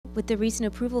With the recent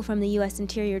approval from the U.S.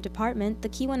 Interior Department, the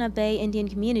Keweenaw Bay Indian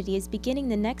community is beginning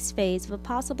the next phase of a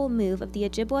possible move of the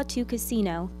Ojibwa II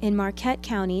Casino in Marquette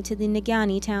County to the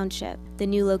Negaunee Township. The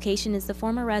new location is the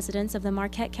former residence of the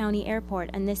Marquette County Airport,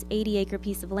 and this 80-acre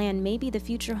piece of land may be the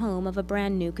future home of a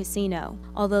brand new casino.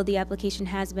 Although the application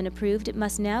has been approved, it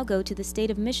must now go to the state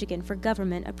of Michigan for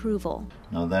government approval.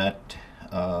 Now that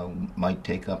might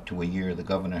take up to a year. The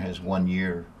governor has 1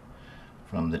 year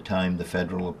from the time the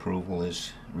federal approval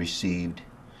is received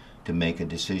to make a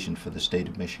decision for the state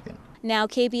of Michigan. Now,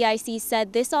 KBIC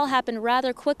said this all happened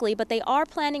rather quickly, but they are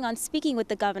planning on speaking with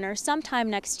the governor sometime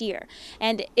next year.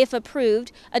 And if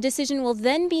approved, a decision will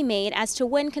then be made as to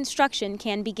when construction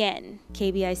can begin.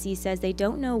 KBIC says they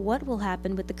don't know what will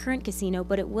happen with the current casino,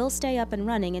 but it will stay up and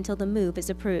running until the move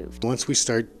is approved. Once we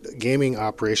start gaming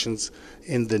operations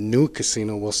in the new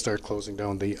casino, we'll start closing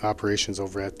down the operations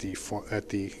over at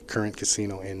the current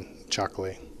casino in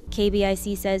Chocolay.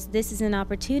 KBIC says this is an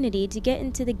opportunity to get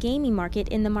into the gaming market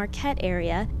in the Marquette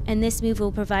area, and this move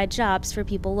will provide jobs for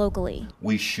people locally.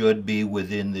 We should be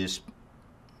within this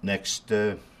next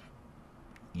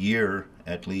year,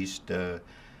 at least,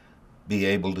 be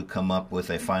able to come up with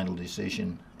a final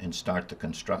decision and start the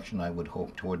construction, I would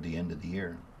hope, toward the end of the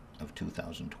year of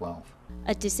 2012.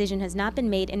 A decision has not been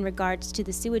made in regards to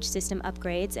the sewage system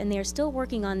upgrades, and they are still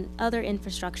working on other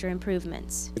infrastructure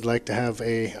improvements. We'd like to have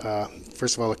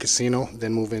first of all, a casino,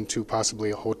 then move into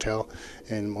possibly a hotel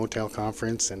and motel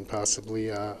conference, and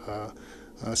possibly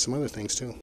some other things too.